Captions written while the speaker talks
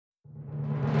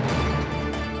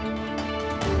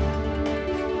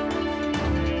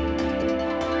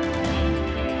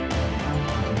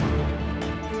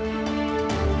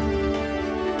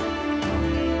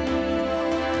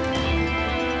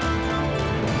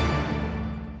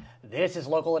This is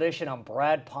Local Edition. I'm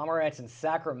Brad Pomerance in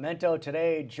Sacramento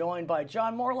today, joined by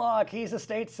John Moorlach. He's a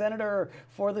state senator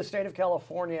for the state of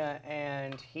California,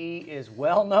 and he is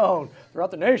well known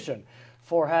throughout the nation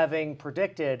for having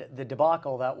predicted the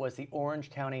debacle that was the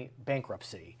Orange County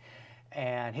bankruptcy.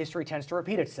 And history tends to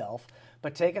repeat itself,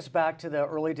 but take us back to the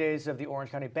early days of the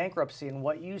Orange County bankruptcy and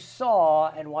what you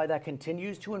saw and why that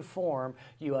continues to inform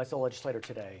you as a legislator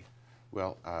today.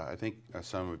 Well, I think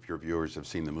some of your viewers have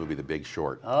seen the movie The Big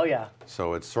Short. Oh, yeah.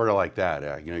 So it's sort of like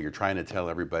that. You know, you're trying to tell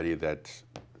everybody that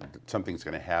something's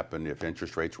going to happen if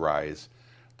interest rates rise,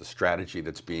 the strategy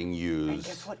that's being used. And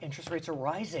guess what? Interest rates are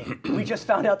rising. We just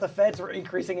found out the feds were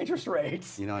increasing interest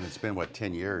rates. You know, and it's been, what,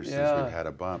 10 years since we've had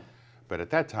a bump. But at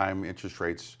that time, interest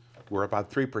rates were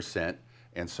about 3%.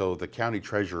 And so the county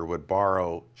treasurer would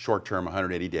borrow short-term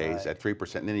 180 days at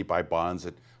 3%, and then he'd buy bonds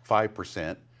at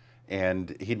 5%.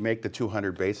 And he'd make the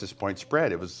 200 basis point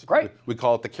spread. It was great. We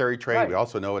call it the carry trade. Right. We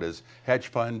also know it as hedge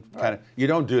fund kind of. You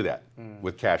don't do that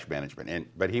with cash management.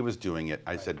 But he was doing it.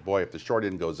 I said, boy, if the short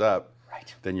end goes up,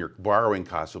 then your borrowing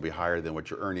costs will be higher than what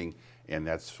you're earning. And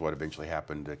that's what eventually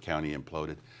happened. The county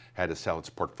imploded, had to sell its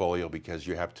portfolio because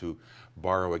you have to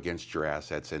borrow against your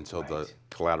assets. And so the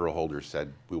collateral holders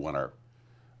said, we want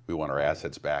our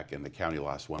assets back. And the county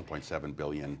lost $1.7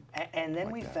 billion. And then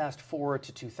we fast forward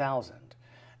to 2000.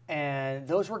 And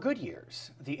those were good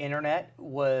years. The internet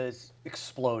was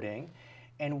exploding.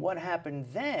 And what happened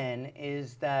then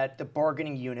is that the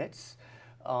bargaining units,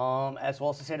 as well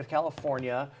as the state of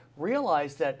California,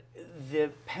 realized that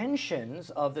the pensions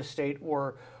of the state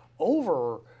were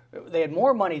they had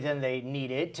more money than they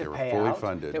needed to pay out. They were fully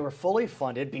funded. They were fully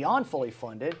funded, beyond fully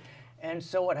funded. And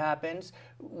so what happens?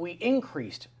 We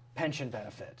increased pension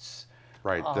benefits.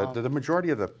 Right. The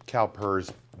majority of the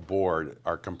CalPERS board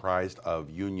are comprised of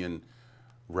union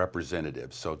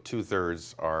representatives. So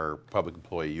 2/3 are public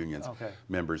employee unions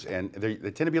members. And they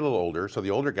tend to be a little older. So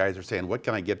the older guys are saying, what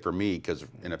can I get for me? Because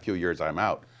in a few years I'm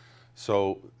out.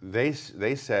 So they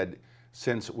said,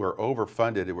 since we're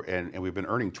overfunded and we've been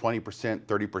earning 20%,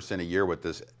 30% a year with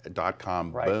this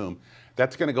 .com boom,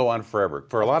 that's going to go on forever.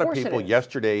 For a lot of people,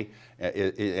 yesterday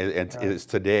is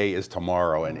today is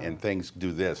tomorrow, and things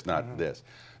do this, not this.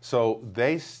 So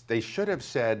they should have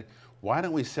said, why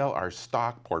don't we sell our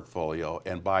stock portfolio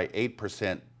and buy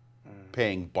 8%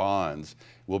 paying bonds?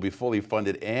 We'll be fully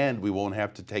funded, and we won't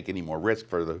have to take any more risk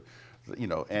for the,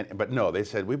 but no, they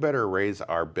said we better raise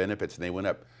our benefits, and they went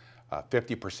up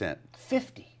 50%.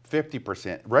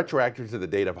 50%, retroactive to the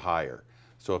date of hire.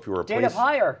 So if you were date of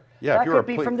hire, that could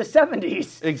be from the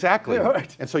 70s. Exactly.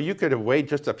 And so you could have waited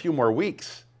just a few more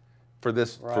weeks for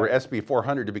this for SB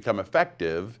 400 to become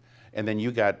effective, and then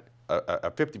you got a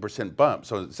 50% bump.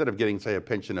 So instead of getting, say, a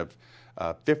pension of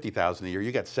 $50,000 a year,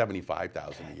 you got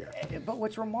 $75,000 a year. But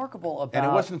what's remarkable about...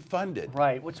 And it wasn't funded.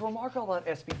 Right. What's remarkable about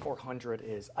SB 400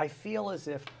 is I feel as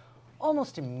if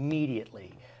almost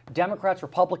immediately, Democrats,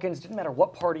 Republicans, didn't matter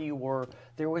what party you were,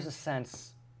 there was a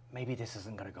sense maybe this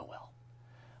isn't going to go well.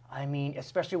 I mean,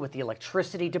 especially with the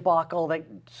electricity debacle that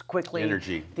quickly,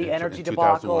 the energy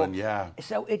debacle.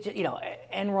 So it,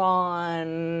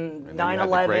 Enron, 9/11,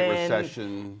 the Great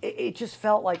Recession. It just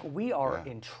felt like we are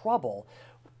in trouble.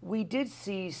 We did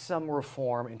see some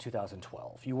reform in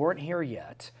 2012. You weren't here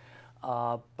yet,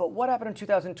 but what happened in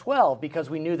 2012? Because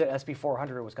we knew that SB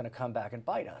 400 was going to come back and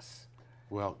bite us.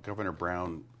 Well, Governor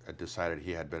Brown decided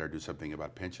he had better do something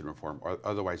about pension reform, or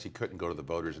otherwise he couldn't go to the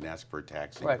voters and ask for a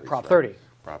tax increase. Right, Prop 30.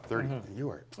 Prop 30. You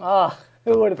were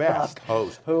who would have best thought?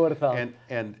 host. Who would have thought?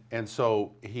 And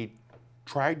so he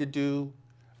tried to do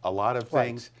a lot of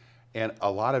things, and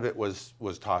a lot of it was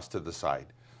tossed to the side.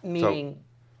 Meaning,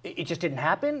 it just didn't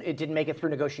happen? It didn't make it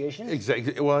through negotiations?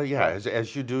 Exactly. Well, yeah,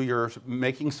 as you do, you're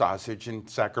making sausage in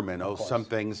Sacramento. Some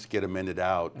things get amended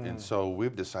out, and so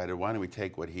we've decided, why don't we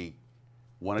take what he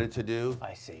wanted to do?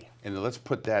 I see. And then let's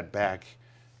put that back,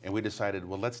 and we decided,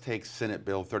 well, let's take Senate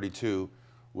Bill 32,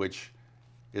 which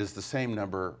is the same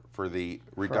number for the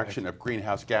reduction of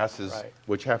greenhouse gases,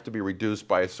 which have to be reduced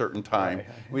by a certain time.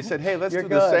 We said, hey, let's do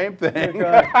the same thing.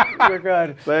 You're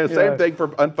good. Same thing for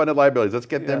unfunded liabilities. Let's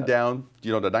get them down,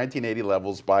 to 1980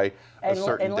 levels by a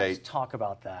certain date. And let's talk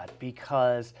about that,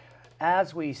 because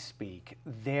as we speak,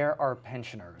 there are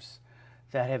pensioners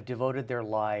that have devoted their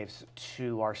lives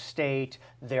to our state,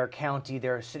 their county,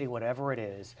 their city, whatever it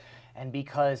is, and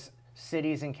because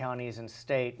cities and counties and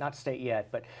state, not state yet,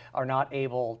 but are not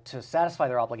able to satisfy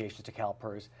their obligations to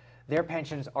CalPERS, their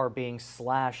pensions are being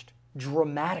slashed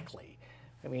dramatically.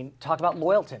 I mean, talk about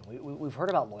Loyalton. We've heard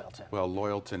about Loyalton. Well,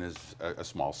 Loyalton is a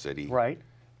small city. Right.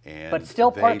 And but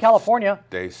still part of California.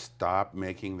 They stopped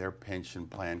making their pension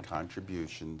plan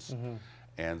contributions.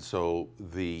 And so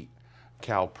the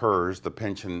CalPERS, the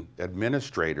pension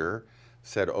administrator,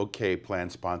 said, okay, plan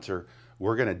sponsor,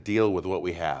 we're going to deal with what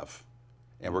we have,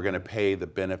 and we're going to pay the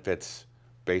benefits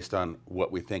based on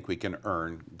what we think we can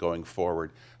earn going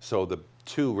forward. So the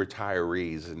two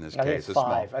retirees in this case, it's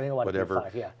five.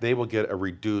 Whatever, they will get a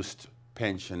reduced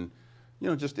pension. You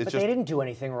know, but they didn't do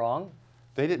anything wrong.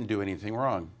 They didn't do anything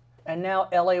wrong. And now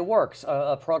LA Works,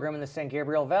 a program in the San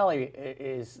Gabriel Valley,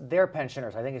 is their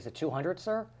pensioners. I think it's at 200,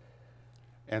 sir.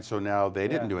 And so now they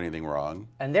didn't do anything wrong.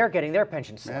 And they're getting their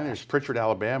pension slashed. And there's Pritchard,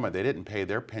 Alabama. They didn't pay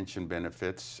their pension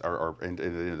benefits or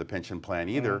into the pension plan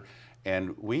either.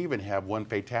 And we even have one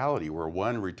fatality where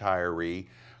one retiree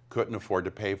couldn't afford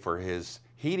to pay for his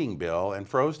heating bill and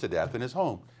froze to death in his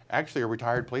home. Actually, a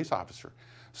retired police officer.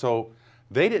 So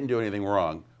they didn't do anything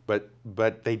wrong, but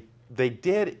they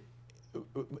did,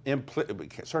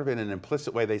 sort of in an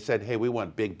implicit way, they said, hey, we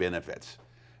want big benefits.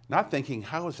 Not thinking,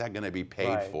 how is that going to be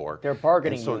paid for? They're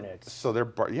bargaining units. So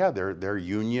their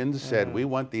unions said, we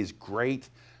want these great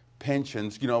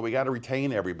pensions. You know, we got to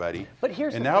retain everybody. But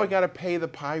here's and now we got to pay the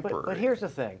piper. But here's the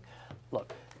thing.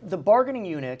 Look, the bargaining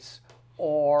units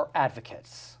are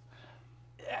advocates.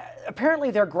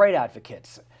 Apparently, they're great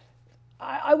advocates.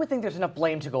 I would think there's enough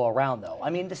blame to go around, though. I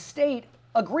mean, the state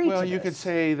agreed to this. Well, you could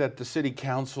say that the city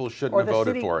council shouldn't have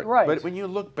voted for it. Right. But when you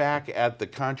look back at the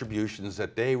contributions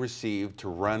that they received to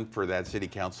run for that city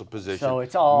council position, so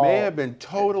it's all, may have been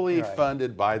totally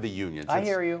funded by the unions. I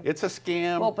hear you. It's a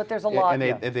scam. Well, but there's a lot.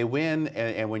 And they win,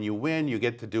 and when you win, you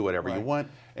get to do whatever you want.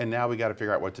 And now we got to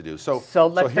figure out what to do. So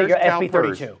let's figure SB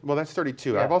 32. Well, that's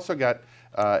 32. I've also got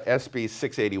SB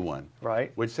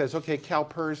 681, which says, okay,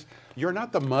 CalPERS, you're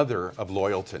not the mother of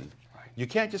Loyalton. You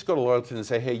can't just go to Loyalton and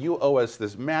say, hey, you owe us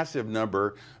this massive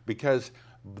number, because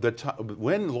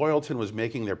when Loyalton was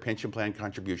making their pension plan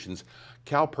contributions,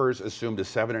 CalPERS assumed a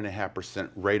 7.5%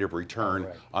 rate of return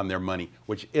on their money,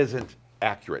 which isn't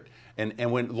accurate.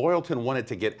 And when Loyalton wanted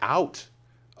to get out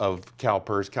of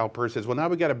CalPERS says, well, now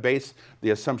we got to base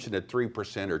the assumption at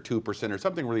 3% or 2% or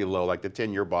something really low, like the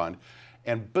 10-year bond.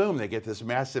 And boom, they get this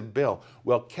massive bill.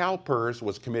 Well, CalPERS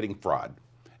was committing fraud.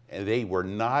 And they were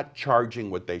not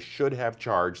charging what they should have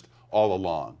charged all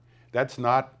along. That's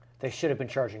not. They should have been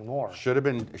charging more. Should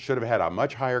have had a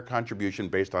much higher contribution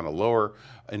based on a lower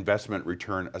investment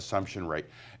return assumption rate.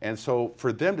 And so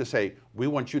for them to say, we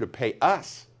want you to pay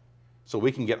us so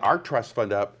we can get our trust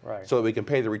fund up so that we can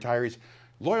pay the retirees,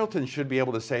 Loyalton should be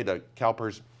able to say to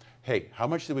CalPERS, hey, how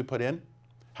much did we put in?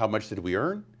 How much did we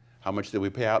earn? How much did we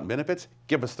pay out in benefits?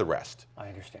 Give us the rest. I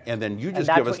understand. And then you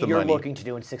just give us the money. That's what you're looking to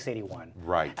do in 681.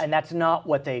 Right. And that's not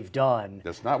what they've done.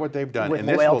 That's not what they've done. With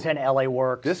Loyalton, LA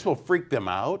Works. This will freak them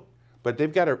out, but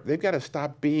they've got to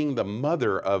stop being the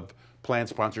mother of plan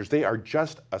sponsors. They are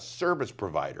just a service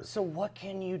provider. So what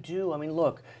can you do? I mean,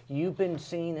 look, you've been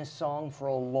singing this song for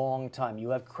a long time. You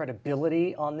have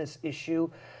credibility on this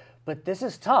issue. But this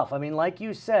is tough. I mean, like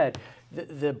you said,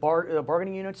 the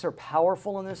bargaining units are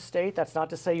powerful in this state. That's not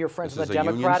to say your friends on the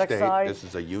Democratic side. This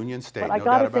is a union state. But I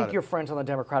got to think your friends on the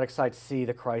Democratic side see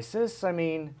the crisis. I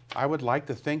mean, I would like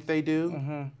to think they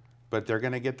do, but they're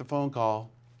going to get the phone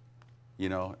call. You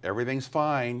know, everything's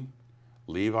fine.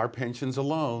 Leave our pensions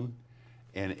alone,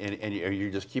 and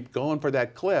you just keep going for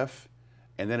that cliff.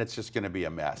 And then it's just going to be a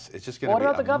mess. It's just going to be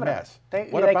a mess. They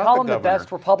call him the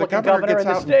best Republican governor in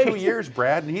the state. The governor gets out in 2 years,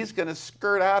 Brad, and he's going to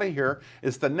skirt out of here.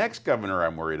 It's the next governor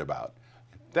I'm worried about.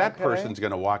 That person's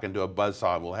going to walk into a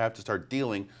buzzsaw, and we'll have to start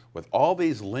dealing with all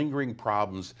these lingering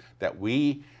problems that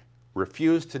we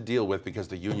refused to deal with because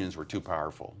the unions were too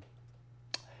powerful.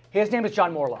 His name is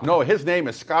John Moorlach. No, his name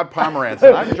is Scott Pomerance,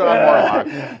 and I'm John Moorlach.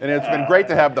 And it's been great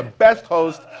to have the best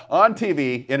host on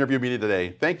TV interview me today.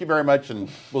 Thank you very much, and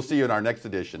we'll see you in our next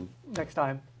edition. Next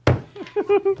time.